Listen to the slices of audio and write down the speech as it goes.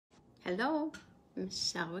Hello,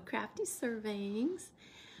 Michelle with Crafty Servings.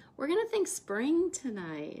 We're gonna think spring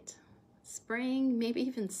tonight. Spring, maybe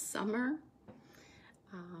even summer.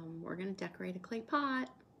 We're gonna decorate a clay pot.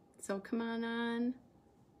 So come on,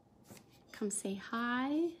 come say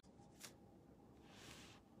hi.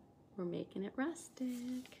 We're making it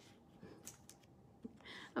rustic.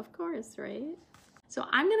 Of course, right? So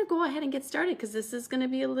I'm gonna go ahead and get started because this is gonna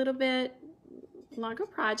be a little bit longer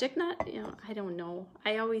project. Not, I don't know.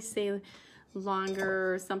 I always say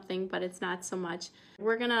longer or something, but it's not so much.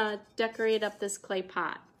 We're gonna decorate up this clay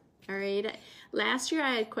pot. All right. Last year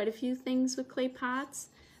I had quite a few things with clay pots,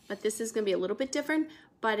 but this is gonna be a little bit different,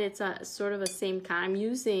 but it's a sort of a same kind. I'm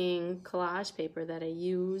using collage paper that I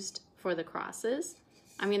used for the crosses.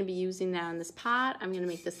 I'm gonna be using that on this pot. I'm gonna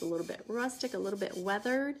make this a little bit rustic, a little bit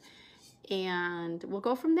weathered, and we'll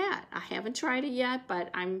go from that. I haven't tried it yet, but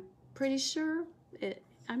I'm pretty sure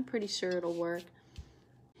it'll work.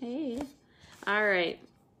 Hey. All right.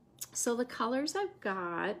 So the colors I've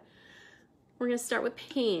got, we're going to start with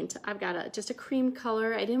paint. I've got just a cream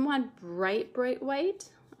color. I didn't want bright white.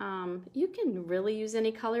 You can really use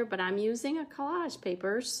any color, but I'm using a collage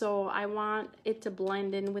paper, so I want it to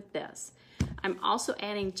blend in with this. I'm also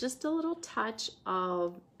adding just a little touch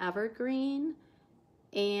of evergreen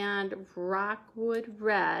and rockwood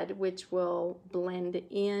red, which will blend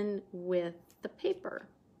in with the paper.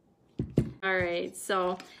 All right,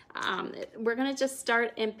 so we're gonna just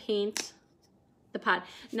start and paint the pot.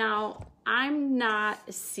 Now, I'm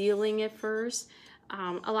not sealing it first.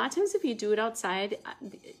 A lot of times if you do it outside,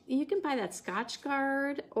 you can buy that Scotch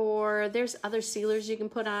Guard, or there's other sealers you can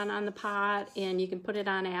put on the pot, and you can put it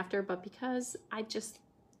on after, but because I just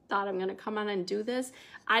thought I'm gonna come on and do this,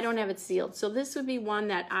 I don't have it sealed. So this would be one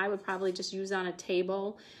that I would probably just use on a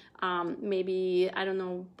table. Maybe, I don't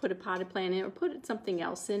know, put a potted plant in it or put something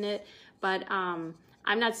else in it, but I'm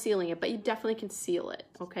not sealing it, but you definitely can seal it,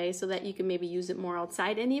 okay? So that you can maybe use it more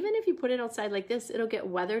outside. And even if you put it outside like this, it'll get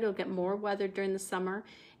weathered, it'll get more weathered during the summer.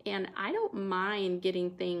 And I don't mind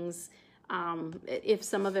getting things, if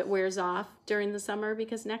some of it wears off during the summer,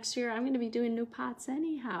 because next year I'm gonna be doing new pots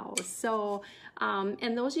anyhow. So,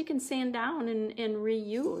 and those you can sand down and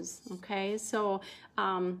reuse, okay? So,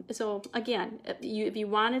 so again, if you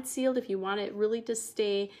want it sealed, if you want it really to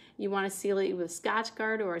stay, you wanna seal it with Scotch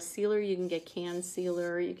Guard or a sealer, you can get can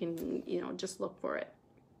sealer, you can, just look for it.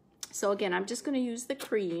 So again, I'm just gonna use the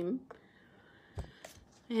cream,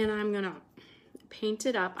 and I'm gonna paint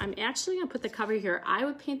it up. I'm actually gonna put the cover here. I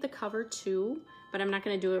would paint the cover too, but I'm not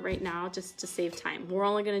gonna do it right now just to save time. We're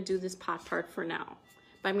only gonna do this pot part for now.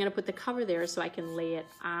 But I'm gonna put the cover there so I can lay it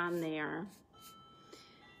on there.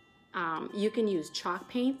 You can use chalk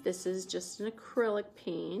paint. This is just an acrylic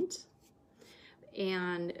paint.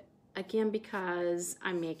 And again, because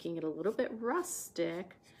I'm making it a little bit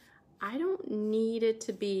rustic, I don't need it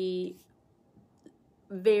to be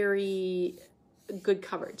very good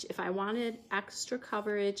coverage. If I wanted extra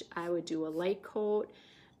coverage, I would do a light coat,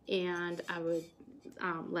 and I would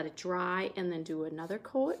let it dry and then do another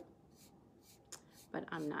coat. But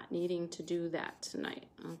I'm not needing to do that tonight,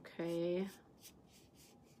 okay?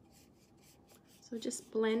 So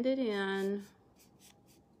just blend it in.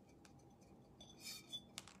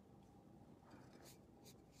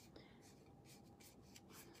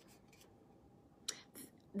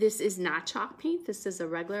 This is not chalk paint. This is a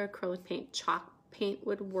regular acrylic paint. Chalk paint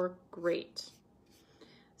would work great.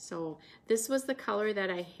 So this was the color that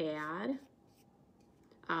I had,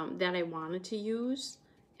 that I wanted to use,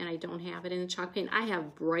 and I don't have it in the chalk paint. I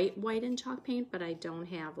have bright white in chalk paint, but I don't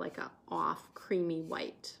have like a off creamy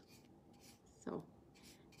white. So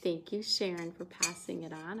thank you, Sharon, for passing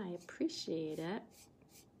it on. I appreciate it.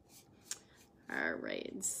 All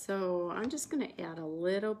right, so I'm just gonna add a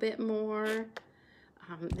little bit more.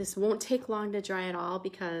 This won't take long to dry at all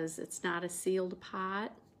because it's not a sealed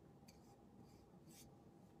pot.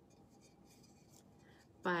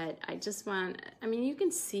 But I just want, you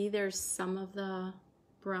can see there's some of the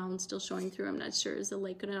brown still showing through. I'm not sure, is the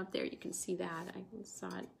light good enough? There, you can see that. I saw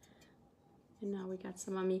it. And now we got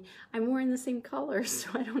some on me. I'm wearing the same color, so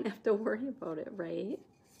I don't have to worry about it, right?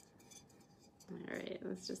 All right,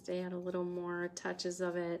 let's just add a little more touches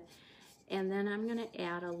of it. And then I'm gonna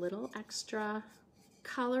add a little extra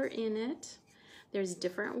color in it. There's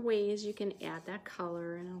different ways you can add that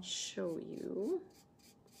color, and I'll show you.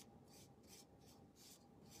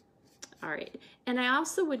 All right, and I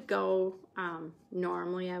also would go,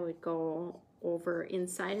 normally I would go over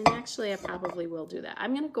inside, and actually I probably will do that.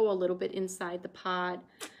 I'm gonna go a little bit inside the pot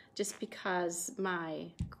just because my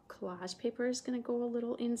collage paper is gonna go a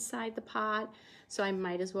little inside the pot, so I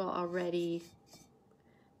might as well already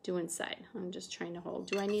do inside. I'm just trying to hold.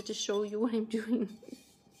 Do I need to show you what I'm doing?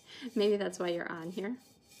 Maybe that's why you're on here.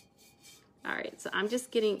 All right, so I'm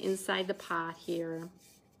just getting inside the pot here.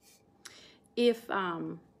 If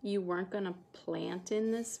you weren't gonna plant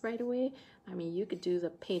in this right away, I mean, you could do the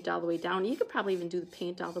paint all the way down. You could probably even do the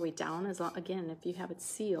paint all the way down, as long, again, if you have it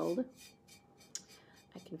sealed.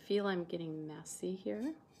 I can feel I'm getting messy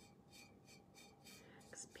here,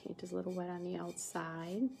 because paint is a little wet on the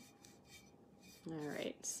outside. All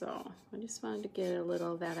right, so I just wanted to get a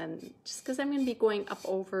little of that in, just because I'm going to be going up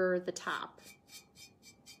over the top.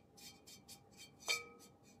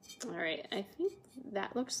 All right, I think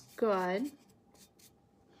that looks good.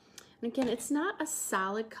 And again, it's not a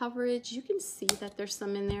solid coverage. You can see that there's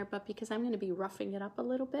some in there, but because I'm going to be roughing it up a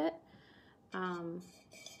little bit,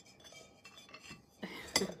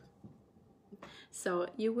 so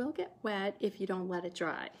you will get wet if you don't let it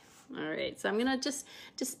dry. All right, so I'm gonna just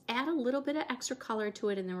add a little bit of extra color to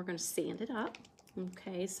it, and then we're gonna sand it up.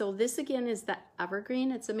 Okay, so this again is the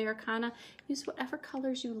evergreen. It's Americana. Use whatever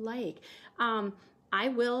colors you like. I'm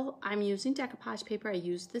using decoupage paper. I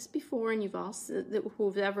used this before, and you've all,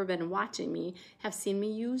 who've ever been watching me, have seen me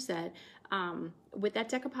use it. With that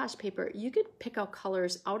decoupage paper, you could pick out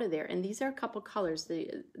colors out of there, and these are a couple colors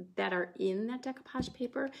that are in that decoupage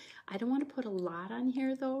paper. I don't want to put a lot on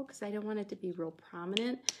here though, because I don't want it to be real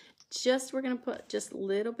prominent. We're gonna put just a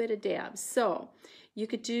little bit of dabs. So you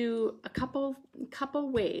could do a couple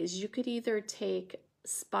ways. You could either take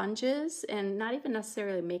sponges, and not even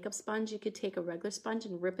necessarily a makeup sponge. You could take a regular sponge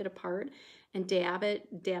and rip it apart and dab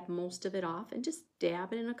most of it off, and just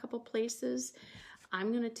dab it in a couple places.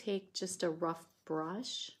 I'm gonna take just a rough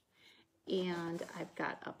brush, and I've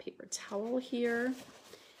got a paper towel here,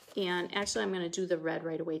 and actually I'm gonna do the red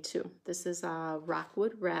right away too. This is a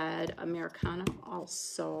Rockwood Red Americana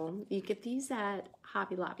also. You get these at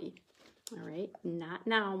Hobby Lobby. All right, not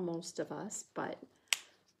now, most of us, but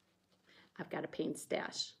I've got a paint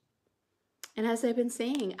stash. And as I've been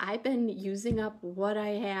saying, I've been using up what I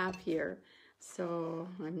have here. So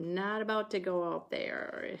I'm not about to go out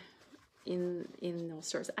there in those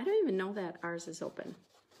stores. I don't even know that ours is open.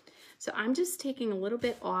 So I'm just taking a little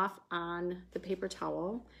bit off on the paper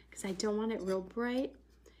towel because I don't want it real bright.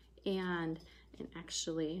 And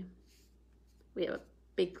actually, we have a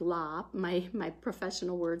big glob, my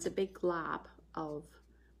professional words, a big glob of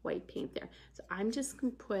white paint there. So I'm just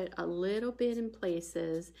gonna put a little bit in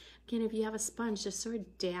places. Again, if you have a sponge, just sort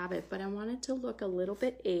of dab it, but I want it to look a little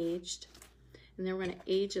bit aged. And then we're gonna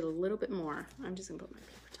age it a little bit more. I'm just gonna put my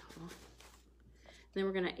paper towel. And then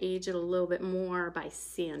we're gonna age it a little bit more by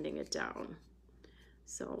sanding it down.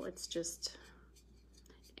 So let's just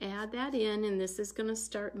add that in, and this is gonna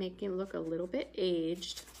start making it look a little bit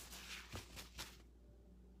aged.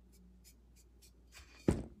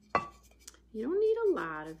 You don't need a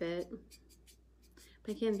lot of it.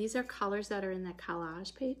 But again, these are colors that are in that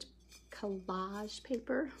collage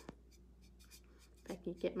paper. If I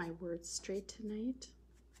can get my words straight tonight.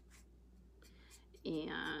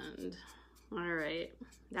 And, all right.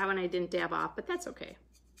 That one I didn't dab off, but that's okay.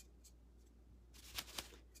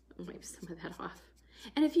 I'll wipe some of that off.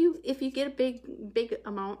 And if you get a big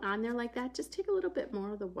amount on there like that, just take a little bit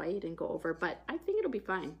more of the white and go over, but I think it'll be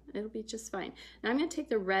fine. It'll be just fine. Now I'm gonna take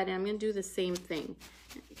the red and I'm gonna do the same thing.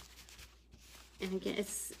 And again,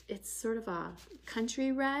 it's sort of a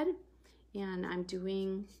country red, and I'm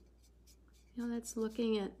doing, you know, that's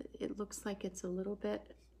looking at, it looks like it's a little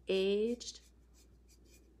bit aged.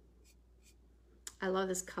 I love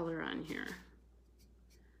this color on here.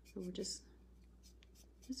 So we're just,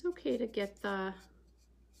 it's okay to get the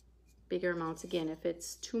bigger amounts. Again, if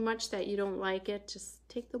it's too much that you don't like it, just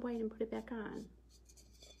take the white and put it back on.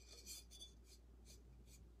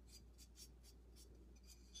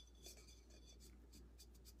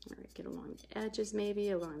 All right, get along the edges, maybe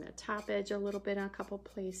along the top edge a little bit in a couple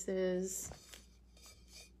places.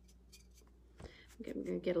 I'm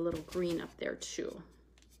gonna get a little green up there too.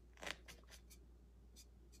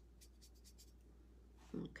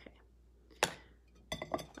 Okay.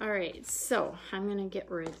 All right, so I'm gonna get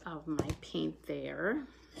rid of my paint there.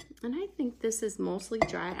 And I think this is mostly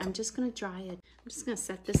dry. I'm just gonna dry it. I'm just gonna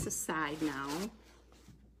set this aside now.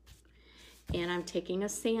 And I'm taking a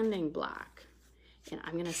sanding block. And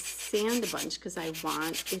I'm gonna sand a bunch because I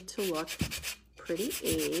want it to look pretty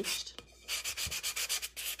aged.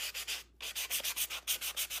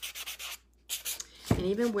 And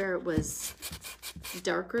even where it was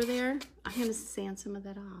darker there, I'm gonna sand some of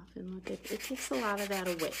that off, and look, it takes a lot of that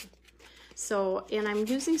away. So, and I'm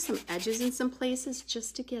using some edges in some places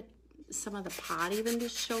just to get some of the pot even to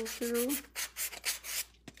show through.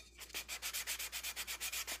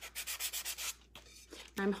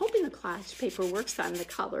 I'm hoping the collage paper works on the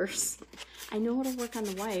colors. I know it'll work on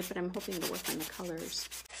the white, but I'm hoping it'll work on the colors.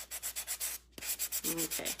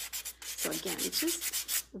 Okay, so again,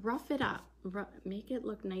 just rough it up. Make it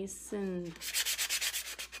look nice and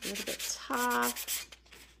a little bit tough.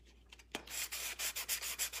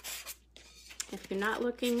 If you're not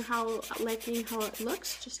liking how it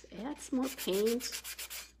looks, just add some more paint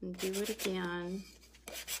and do it again.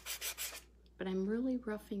 But I'm really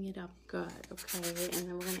roughing it up good, okay? And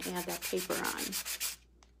then we're gonna add that paper on.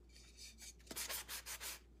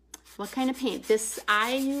 What kind of paint? This,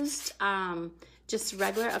 I used just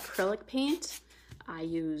regular acrylic paint. I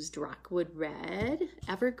used Rockwood Red,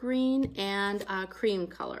 Evergreen, and cream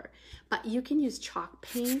color. But you can use chalk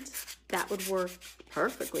paint. That would work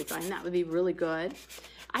perfectly fine. That would be really good.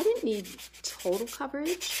 I didn't need total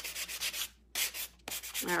coverage.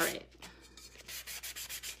 All right.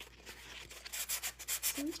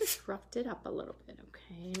 So we just roughed it up a little bit,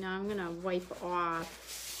 okay? Now I'm gonna wipe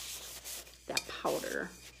off that powder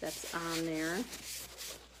that's on there.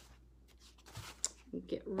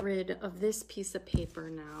 Get rid of this piece of paper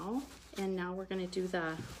now. And now we're gonna do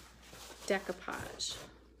the decoupage.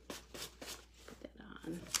 Put that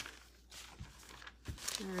on.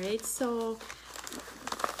 All right, so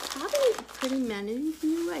probably pretty many of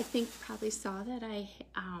you, I think, probably saw that I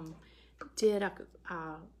did a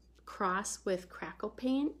cross with crackle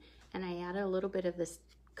paint, and I added a little bit of this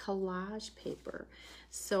collage paper.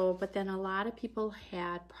 So, but then a lot of people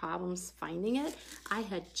had problems finding it. I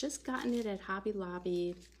had just gotten it at Hobby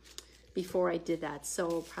Lobby before I did that,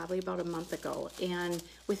 so probably about a month ago. And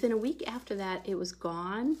within a week after that, it was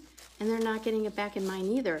gone, and they're not getting it back in mine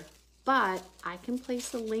either. But I can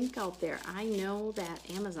place a link out there. I know that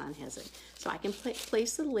Amazon has it, so I can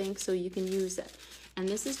place a link so you can use it. And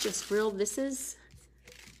this is just real, this is,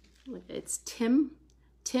 it's Tim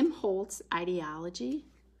Holtz Ideology,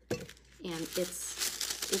 and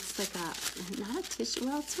it's like a, not a tissue,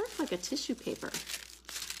 well, it's sort of like a tissue paper.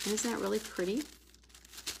 And isn't that really pretty?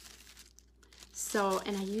 So,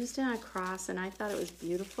 and I used it on a cross, and I thought it was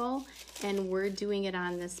beautiful, and we're doing it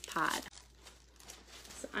on this pot.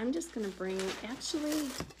 So I'm just gonna bring, actually,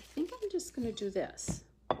 I think I'm just gonna do this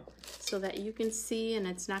so that you can see and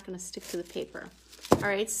it's not gonna stick to the paper. All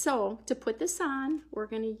right, so to put this on, we're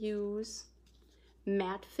gonna use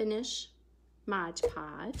matte finish Mod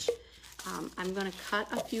Podge. I'm gonna cut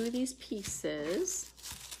a few of these pieces.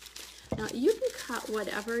 Now you can cut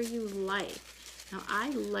whatever you like. Now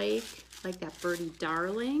I like that Birdie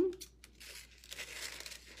Darling.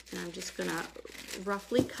 And I'm just gonna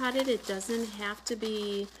roughly cut it. It doesn't have to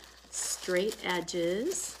be straight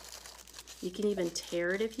edges. You can even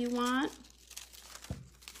tear it if you want.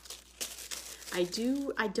 I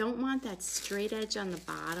don't want that straight edge on the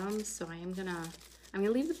bottom, so I'm gonna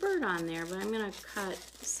leave the bird on there, but I'm gonna cut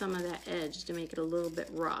some of that edge to make it a little bit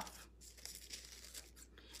rough.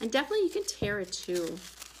 And definitely you can tear it too,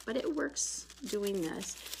 but it works doing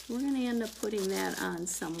this. We're gonna end up putting that on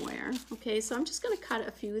somewhere. Okay, so I'm just gonna cut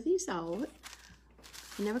a few of these out.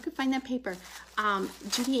 I never could find that paper.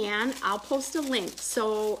 Judy Ann, I'll post a link.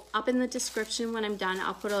 So up in the description when I'm done,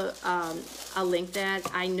 I'll put a link that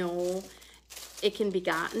I know it can be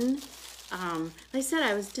gotten. Like I said,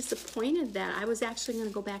 I was disappointed that I was actually going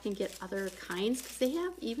to go back and get other kinds, because they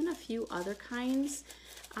have even a few other kinds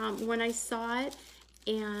when I saw it,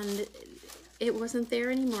 and it wasn't there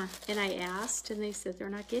anymore. And I asked, and they said they're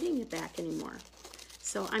not getting it back anymore.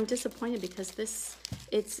 So I'm disappointed, because this,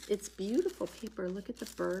 it's beautiful paper. Look at the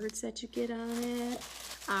birds that you get on it.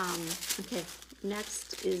 Okay,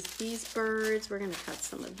 next is these birds. We're going to cut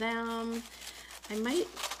some of them.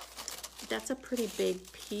 That's a pretty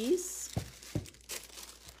big piece.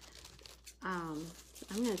 I'm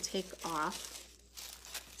going to take off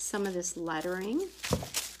some of this lettering,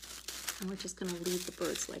 and we're just going to leave the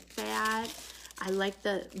birds like that. I like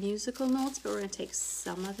the musical notes, but we're going to take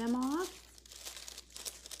some of them off.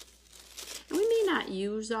 And we may not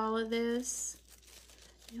use all of this.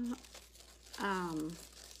 You know,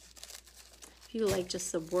 if you like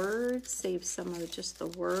just the words, save some of just the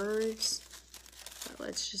words. But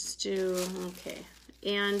let's just do, okay.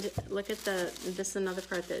 And look at this is another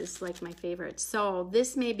part that is like my favorite. So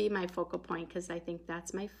this may be my focal point, because I think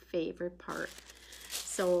that's my favorite part.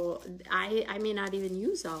 So I may not even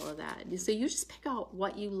use all of that. So you just pick out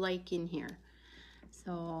what you like in here.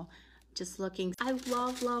 So just looking, I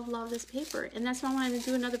love this paper, and that's why I wanted to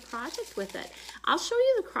do another project with it. I'll show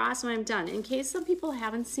you the cross when I'm done. In case some people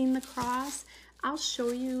haven't seen the cross, I'll show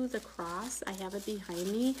you the cross. I have it behind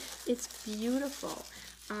me. It's beautiful.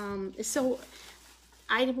 So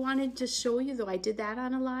I wanted to show you, though I did that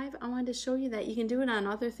on a live, I wanted to show you that you can do it on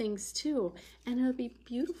other things too, and it'll be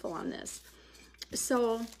beautiful on this.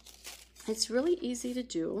 So it's really easy to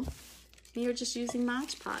do. You're just using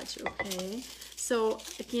Mod Podge, okay? So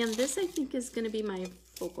again, this I think is going to be my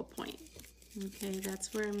focal point. Okay,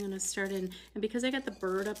 that's where I'm going to start in. And because I got the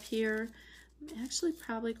bird up here, I'm actually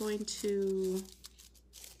probably going to,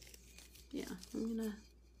 yeah, I'm going to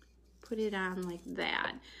put it on like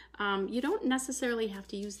that. You don't necessarily have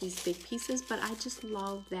to use these big pieces, but I just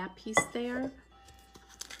love that piece there.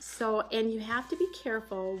 So, and you have to be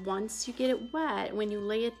careful once you get it wet, when you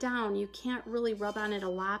lay it down, you can't really rub on it a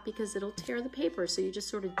lot because it'll tear the paper. So you just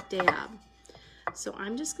sort of dab. So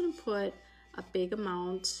I'm just going to put a big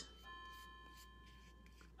amount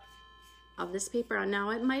of this paper on.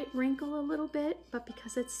 Now it might wrinkle a little bit, but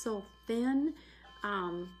because it's so thin,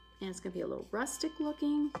 and it's going to be a little rustic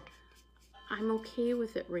looking, I'm okay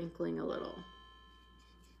with it wrinkling a little.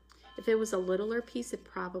 If it was a littler piece, it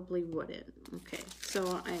probably wouldn't. Okay, so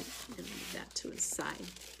I'm going to leave that to the side.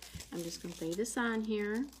 I'm just going to lay this on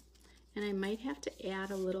here, and I might have to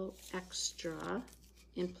add a little extra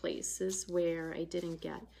in places where I didn't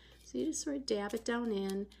get. So you just sort of dab it down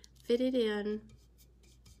in, fit it in.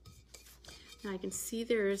 Now I can see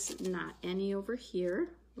there's not any over here.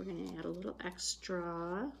 We're going to add a little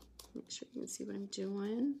extra. Make sure you can see what I'm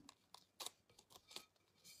doing.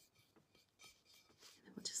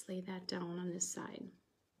 Just lay that down on this side.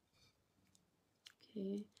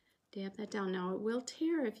 Okay, dab that down. Now it will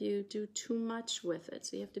tear if you do too much with it,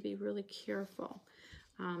 so you have to be really careful.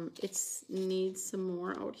 It needs some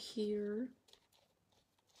more out here.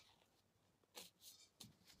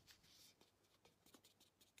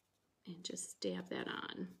 And just dab that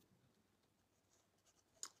on.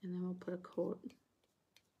 And then we'll put a coat.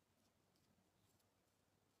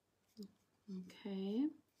 Okay.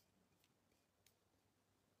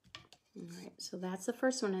 All right, so that's the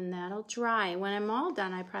first one, and that'll dry. When I'm all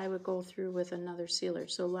done, I probably would go through with another sealer.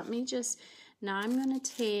 So let me just, now I'm going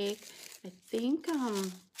to take, I think,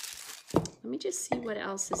 let me just see what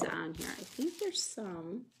else is on here. I think there's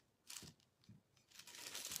some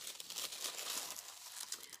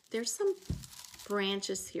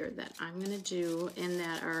branches here that I'm going to do, and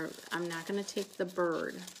that are, I'm not going to take the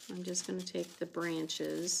bird. I'm just going to take the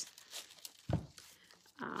branches.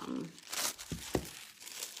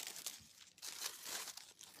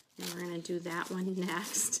 And we're going to do that one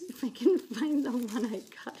next, if I can find the one I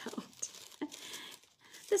cut out.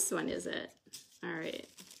 This one is it. All right.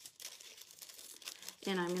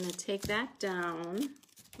 And I'm going to take that down.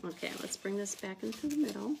 Okay, let's bring this back into the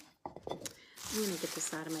middle. I'm going to get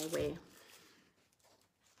this out of my way.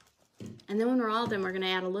 And then when we're all done, we're going to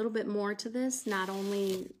add a little bit more to this. Not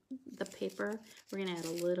only the paper, we're going to add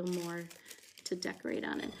a little more to decorate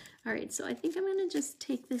on it. All right, so I think I'm going to just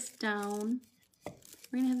take this down.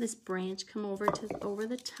 We're going to have this branch come over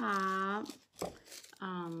the top.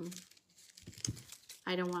 I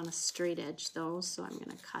don't want a straight edge though, so I'm going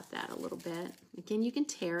to cut that a little bit. Again, you can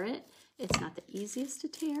tear it. It's not the easiest to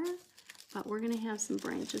tear, but we're going to have some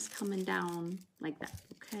branches coming down like that,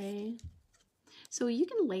 okay? So you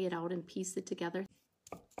can lay it out and piece it together.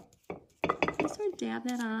 Just sort of dab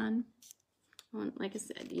that on. Like I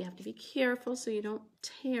said, you have to be careful so you don't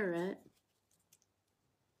tear it.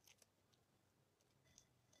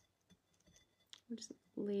 We'll just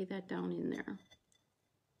lay that down in there. I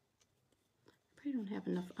probably don't have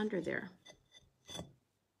enough under there.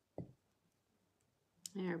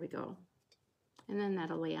 There we go. And then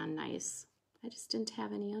that'll lay on nice. I just didn't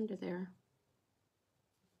have any under there.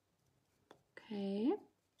 Okay.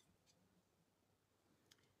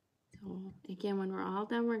 So again, when we're all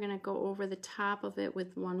done, we're going to go over the top of it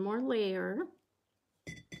with one more layer.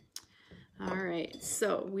 All right,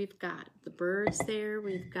 so we've got the birds there.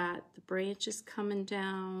 We've got the branches coming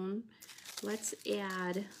down. Let's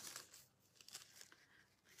add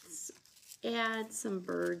some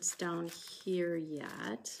birds down here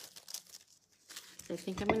yet. I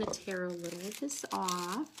think I'm going to tear a little of this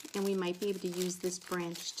off, and we might be able to use this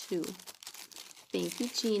branch too. Thank you,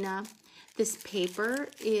 Gina. This paper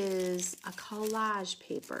is a collage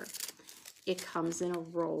paper. It comes in a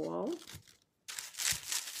roll.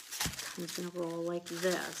 It comes in a roll like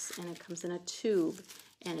this, and it comes in a tube,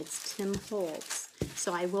 and it's Tim Holtz.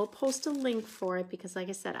 So I will post a link for it because, like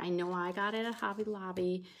I said, I know I got it at Hobby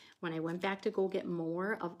Lobby. When I went back to go get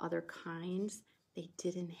more of other kinds, they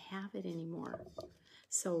didn't have it anymore.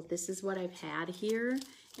 So this is what I've had here,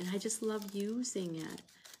 and I just love using it.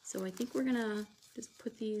 So I think we're gonna just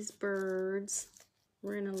put these birds,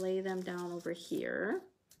 we're gonna lay them down over here.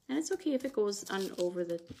 And it's okay if it goes on over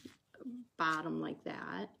the bottom like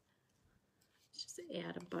that. Just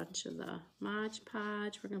add a bunch of the Mod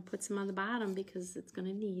Podge. We're going to put some on the bottom because it's going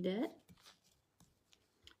to need it.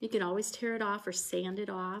 You can always tear it off or sand it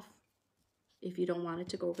off if you don't want it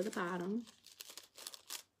to go over the bottom.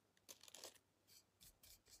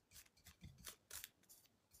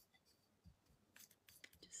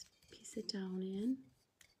 Just piece it down in.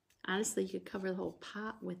 Honestly, you could cover the whole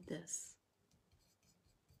pot with this.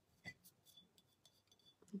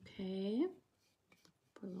 Okay.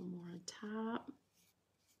 Put a little more on top.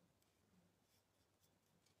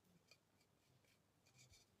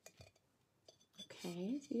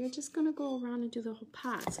 Okay, so you're just going to go around and do the whole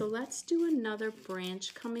pot. So let's do another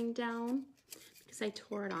branch coming down. Because I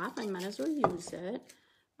tore it off, I might as well use it.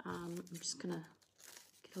 I'm just going to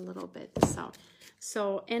get a little bit this out.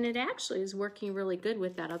 So, and it actually is working really good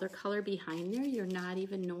with that other color behind there. You're not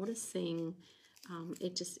even noticing.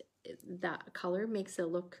 That color makes it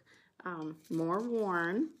look more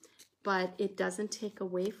worn, but it doesn't take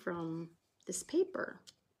away from this paper.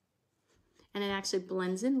 And it actually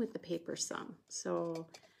blends in with the paper some. So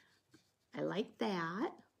I like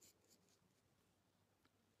that.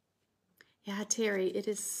 Yeah, Terry, it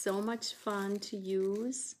is so much fun to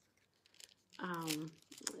use. Like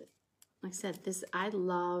I said, I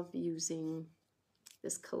love using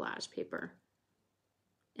this collage paper.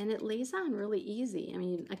 And it lays on really easy. I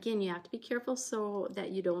mean, again, you have to be careful so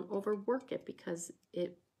that you don't overwork it because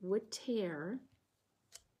it would tear.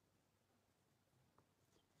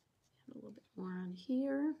 A little bit more on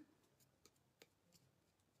here.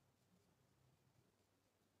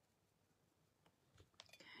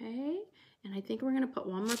 Okay, and I think we're going to put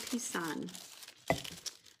one more piece on.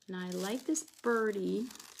 Now I like this birdie.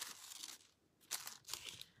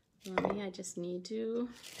 I just need to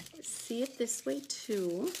see it this way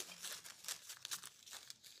too.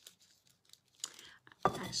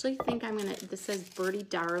 I actually think I'm going to, this says Birdie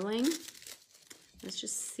Darling. Let's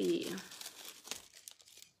just see.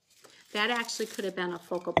 That actually could have been a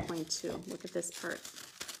focal point too. Look at this part.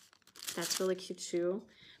 That's really cute too.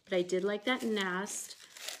 But I did like that nest.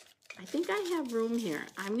 I think I have room here.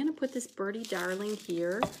 I'm going to put this Birdie Darling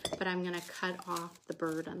here, but I'm going to cut off the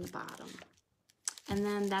bird on the bottom. And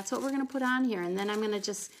then that's what we're going to put on here. And then I'm going to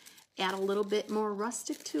just add a little bit more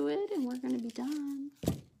rustic to it, and we're going to be done.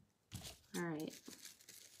 All right.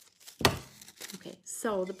 Okay,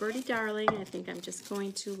 so the Birdie Darling, I think I'm just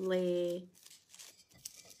going to lay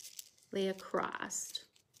across.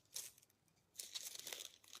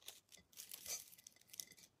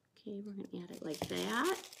 Okay, we're going to add it like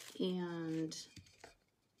that, and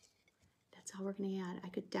that's all we're going to add. I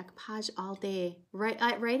could decoupage all day. Right.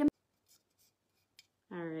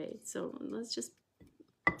 All right, so let's just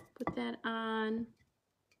put that on.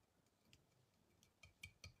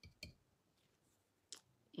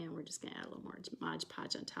 And we're just going to add a little more Mod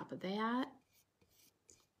Podge on top of that.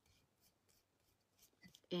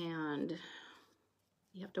 And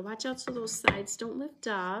you have to watch out so those sides don't lift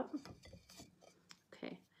up.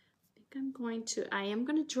 Okay, I am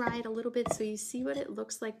going to dry it a little bit so you see what it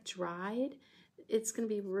looks like dried. It's going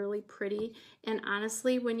to be really pretty. And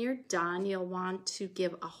honestly, when you're done, you'll want to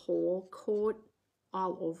give a whole coat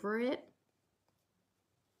all over it.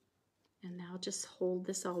 And I'll just hold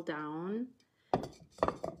this all down.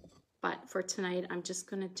 But for tonight, I'm just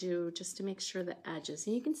going to do, just to make sure the edges.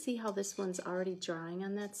 And you can see how this one's already drying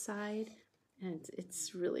on that side. And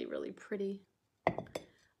it's really, really pretty.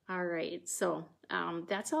 All right, so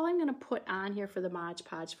that's all I'm going to put on here for the Mod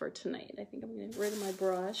Podge for tonight. I think I'm going to get rid of my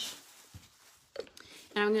brush.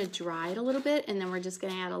 And I'm going to dry it a little bit, and then we're just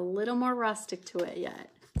going to add a little more rustic to it yet.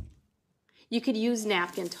 You could use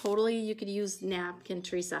napkin, totally. You could use napkin,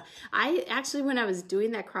 Teresa. I actually, when I was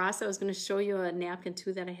doing that cross, I was going to show you a napkin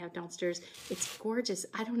too that I have downstairs. It's gorgeous.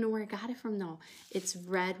 I don't know where I got it from though. It's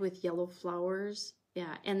red with yellow flowers.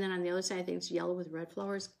 Yeah, and then on the other side, I think it's yellow with red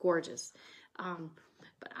flowers. Gorgeous.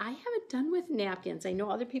 But I haven't done with napkins. I know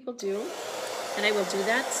other people do, and I will do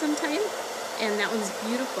that sometime. And that one's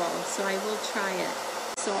beautiful, so I will try it.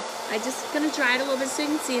 So I'm just going to dry it a little bit so you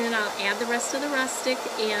can see, and then I'll add the rest of the rustic,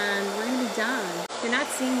 and we're going to be done. You're not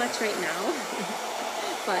seeing much right now,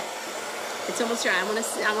 but it's almost dry.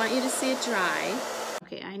 I want you to see it dry.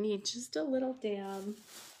 Okay, I need just a little dab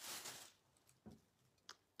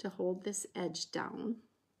to hold this edge down.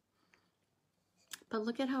 But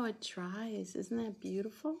look at how it dries. Isn't that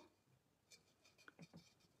beautiful?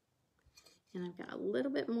 And I've got a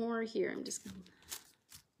little bit more here. I'm just going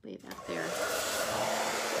to lay that there.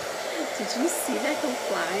 Did you see that go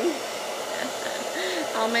flying?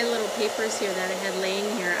 All my little papers here that I had laying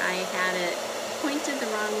here, I had it pointed the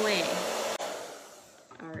wrong way.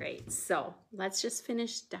 All right. right, so let's just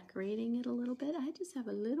finish decorating it a little bit. I just have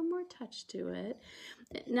a little more touch to it.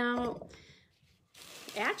 Now,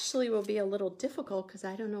 actually will be a little difficult because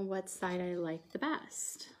I don't know what side I like the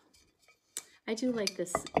best. I do like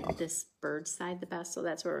this bird side the best, so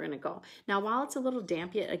that's where we're gonna go. Now, while it's a little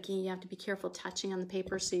damp yet, again, you have to be careful touching on the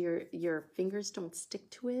paper so your fingers don't stick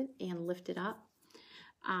to it and lift it up.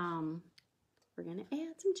 We're gonna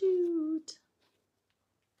add some jute.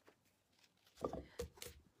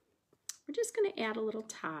 We're just gonna add a little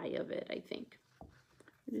tie of it, I think.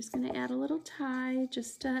 We're just gonna add a little tie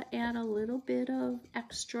just to add a little bit of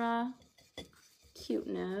extra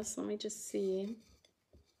cuteness. Let me just see.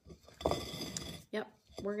 Yep,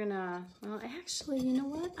 we're gonna, well, actually, you know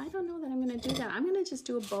what? I don't know that I'm gonna do that. I'm gonna just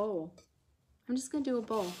do a bow. I'm just gonna do a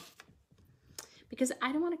bow because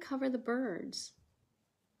I don't wanna cover the birds.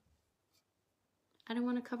 I don't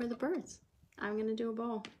wanna cover the birds. I'm gonna do a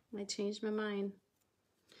bow. I changed my mind.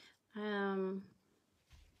 You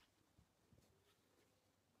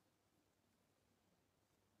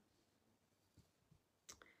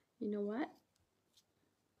know what?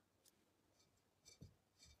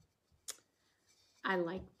 I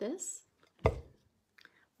like this.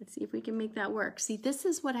 Let's see if we can make that work. See, this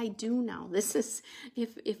is what I do now. This is,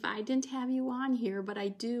 if I didn't have you on here, but I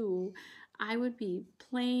do, I would be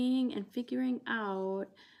playing and figuring out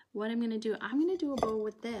what I'm gonna do. I'm gonna do a bow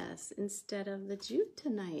with this instead of the jute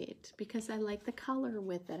tonight because I like the color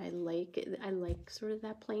with it. I like sort of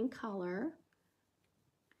that plain color.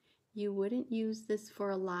 You wouldn't use this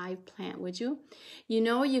for a live plant, would you? You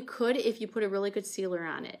know, you could if you put a really good sealer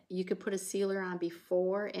on it. You could put a sealer on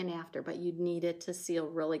before and after, but you'd need it to seal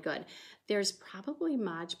really good. There's probably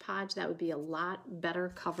Mod Podge that would be a lot better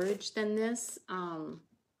coverage than this.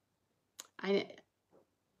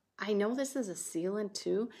 I know this is a sealant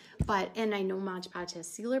too, and I know Mod Podge has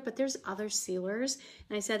sealer, but there's other sealers.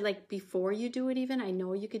 And I said, like, before you do it even, I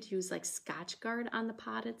know you could use like Scotchgard on the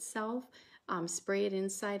pot itself. Spray it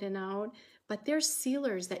inside and out, but there's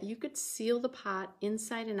sealers that you could seal the pot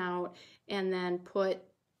inside and out and then put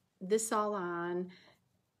this all on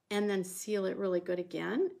and then seal it really good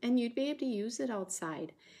again, and you'd be able to use it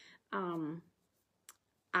outside.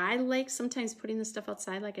 I like sometimes putting the stuff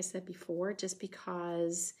outside, like I said before, just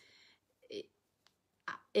because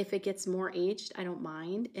if it gets more aged, I don't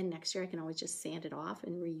mind, and next year I can always just sand it off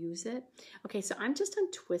and reuse it. Okay, so I'm just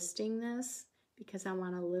untwisting this because I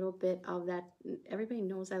want a little bit of that. Everybody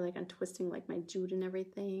knows I like untwisting like my jute and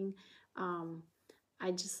everything.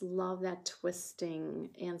 I just love that twisting,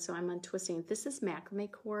 and so I'm untwisting. This is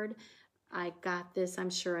macrame cord. I got this, I'm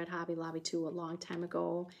sure, at Hobby Lobby too a long time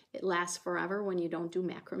ago. It lasts forever when you don't do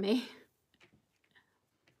macrame.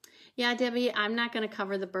 Yeah, Debbie, I'm not gonna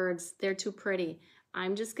cover the birds. They're too pretty.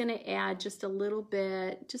 I'm just gonna add just a little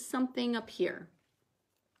bit, just something up here.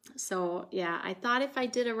 So yeah, I thought if I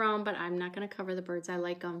did around, but I'm not gonna cover the birds. I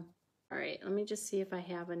like them. All right, let me just see if I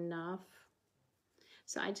have enough.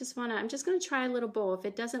 So I'm just gonna try a little bow. If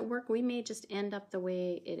it doesn't work, we may just end up the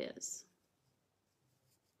way it is.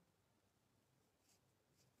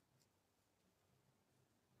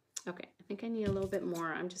 Okay, I think I need a little bit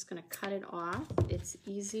more. I'm just gonna cut it off. It's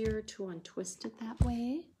easier to untwist it that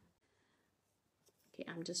way. Okay,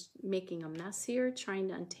 I'm just making a mess here, trying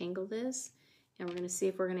to untangle this. And we're gonna see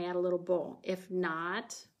if we're gonna add a little bow. If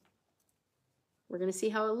not, we're gonna see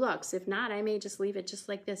how it looks. If not, I may just leave it just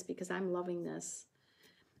like this because I'm loving this.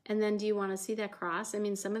 And then do you wanna see that cross? I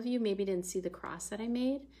mean, some of you maybe didn't see the cross that I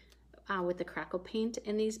made with the crackle paint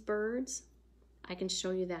and these birds. I can show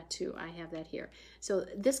you that too. I have that here. So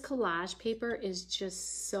this collage paper is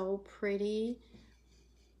just so pretty.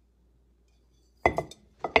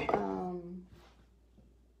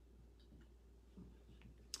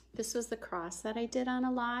 This was the cross that I did on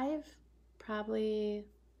a live, probably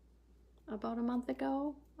about a month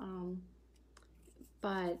ago.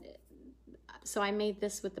 So I made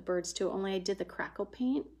this with the birds too, only I did the crackle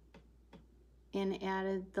paint and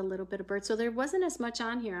added the little bit of bird. So there wasn't as much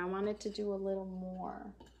on here. I wanted to do a little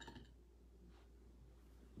more.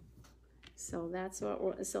 So that's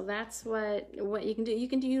what you can do. You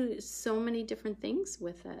can do so many different things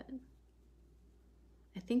with it.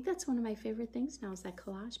 I think that's one of my favorite things now is that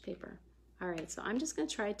collage paper. All right, so I'm just gonna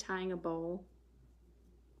try tying a bow.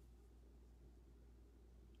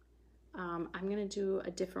 I'm gonna do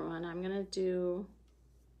a different one. I'm gonna do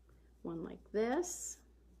one like this.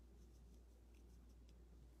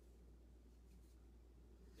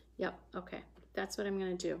 Yep, okay, that's what I'm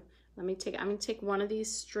gonna do. I'm gonna take one of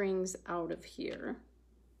these strings out of here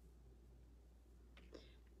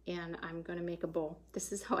and I'm gonna make a bow.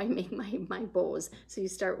 This is how I make my bows. So you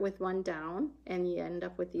start with one down and you end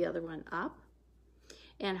up with the other one up.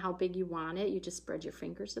 and how big you want it. You just spread your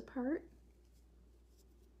fingers apart.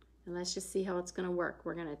 And let's just see how it's going to work.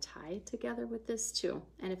 We're going to tie it together with this too.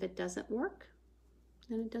 And if it doesn't work,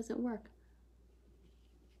 then it doesn't work.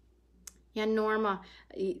 Yeah, Norma,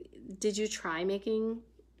 did you try making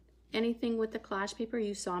anything with the collage paper?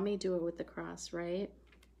 You saw me do it with the cross, right?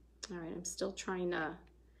 All right, I'm still trying to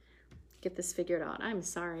get this figured out. I'm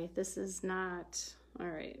sorry, this is not, all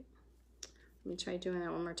right. Let me try doing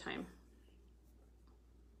that one more time.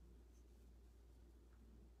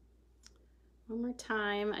 One more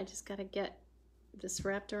time, I just gotta get this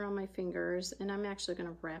wrapped around my fingers, and I'm actually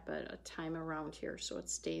gonna wrap it a time around here so it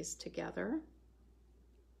stays together.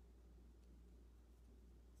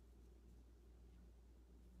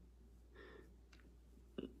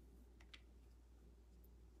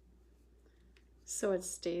 So it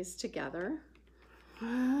stays together.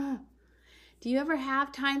 Do you ever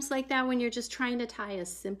have times like that when you're just trying to tie a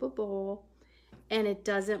simple bow and it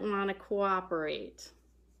doesn't want to cooperate?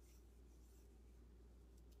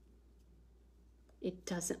 It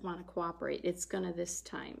doesn't want to cooperate. It's gonna this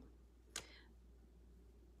time.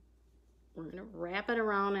 We're gonna wrap it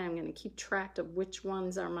around and I'm gonna keep track of which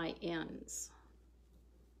ones are my ends.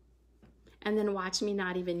 And then watch me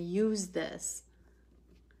not even use this.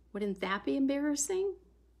 Wouldn't that be embarrassing?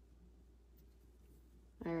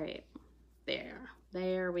 All right,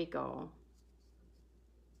 there we go.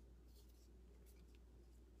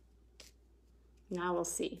 Now we'll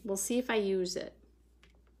see if I use it.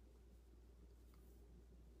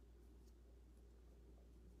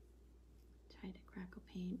 Tried to crackle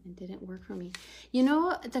paint and didn't work for me. You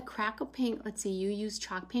know, the crackle paint, let's see, you use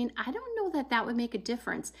chalk paint. I don't know that that would make a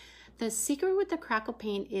difference. The secret with the crackle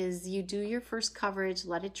paint is you do your first coverage,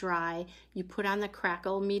 let it dry, you put on the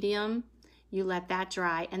crackle medium, you let that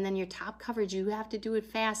dry, and then your top coverage, you have to do it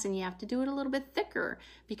fast and you have to do it a little bit thicker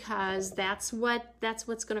because that's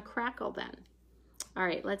what's gonna crackle then. All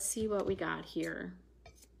right, let's see what we got here.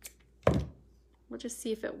 We'll just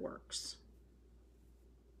see if it works.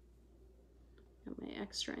 Got my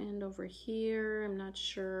extra end over here, I'm not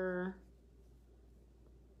sure.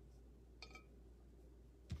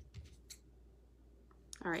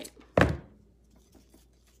 All right.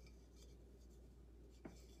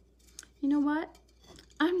 You know what?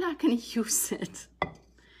 I'm not going to use it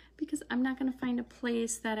because I'm not going to find a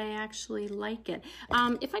place that I actually like it.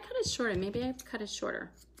 If I cut it shorter, maybe I have to cut it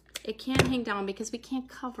shorter. It can't hang down because we can't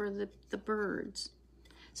cover the birds.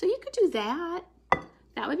 So you could do that.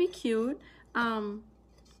 That would be cute.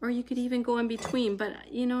 Or you could even go in between, but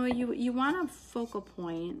you know, you want a focal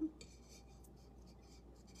point.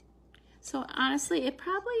 So honestly,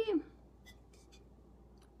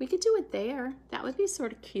 we could do it there. That would be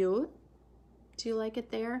sort of cute. Do you like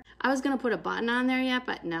it there? I was gonna put a button on there yet,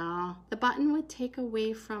 but no. The button would take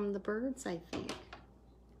away from the birds, I think.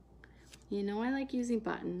 You know I like using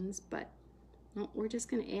buttons, but no, we're just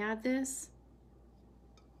gonna add this.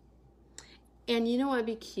 And you know what would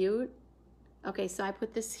be cute? Okay, so I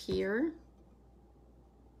put this here.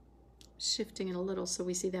 Shifting it a little so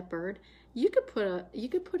we see that bird. You could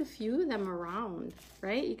put a few of them around,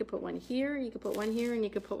 right? You could put one here, you could put one here, and you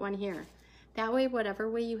could put one here. That way, whatever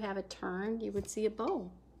way you have it turned, you would see a bow.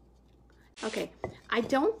 Okay, I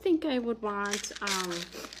don't think I would want, I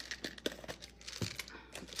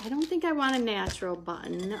don't think I want a natural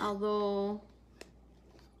button, although,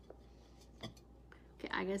 okay,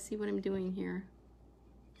 I gotta see what I'm doing here.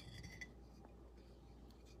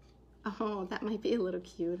 Oh, that might be a little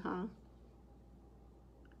cute, huh?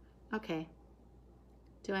 Okay,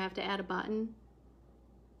 do I have to add a button?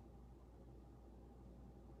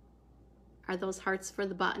 Are those hearts for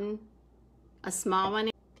the button? A small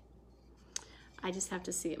one? I just have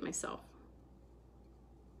to see it myself.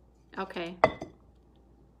 Okay,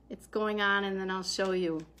 it's going on and then I'll show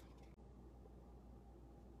you.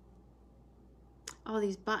 Oh,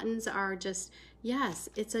 these buttons are just, yes,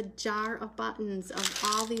 it's a jar of buttons of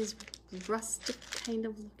all these rustic kind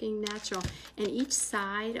of looking natural. And each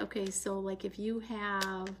side, okay, so like if you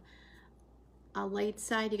have a light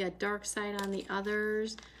side, you got dark side on the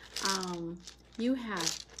others. You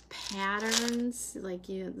have patterns, like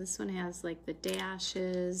this one has like the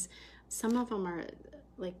dashes. Some of them are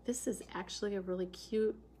like, this is actually a really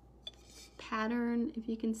cute pattern, if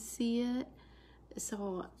you can see it.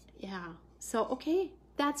 So yeah, so okay,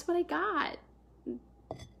 that's what I got.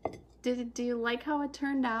 Do you like how it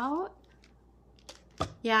turned out?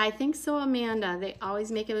 Yeah, I think so, Amanda. They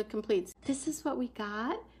always make it complete. This is what we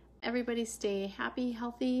got. Everybody stay happy,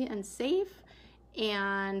 healthy, and safe,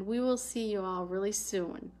 and we will see you all really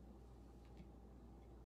soon.